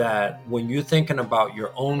that when you're thinking about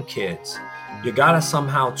your own kids, you got to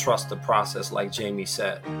somehow trust the process. Like Jamie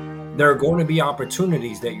said, there are going to be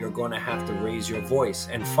opportunities that you're going to have to raise your voice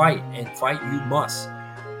and fight you must,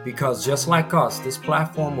 because just like us, this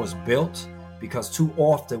platform was built because too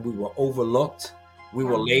often we were overlooked, we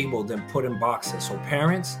were labeled and put in boxes. So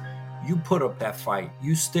parents, you put up that fight.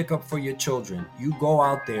 You stick up for your children. You go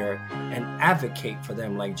out there and advocate for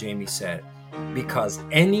them, like Jamie said, because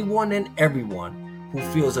anyone and everyone who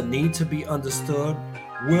feels a need to be understood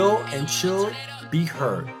will and should be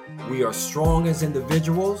heard. We are strong as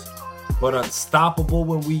individuals, but unstoppable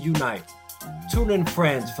when we unite. Tune in,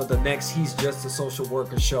 friends, for the next He's Just a Social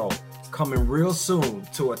Worker show, coming real soon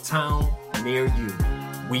to a town near you.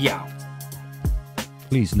 We out.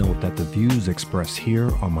 Please note that the views expressed here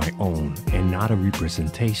are my own and not a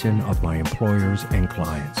representation of my employers and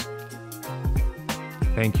clients.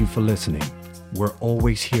 Thank you for listening. We're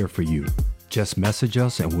always here for you. Just message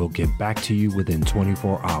us and we'll get back to you within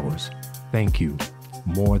 24 hours. Thank you.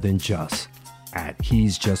 More than just at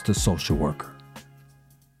He's Just a Social Worker.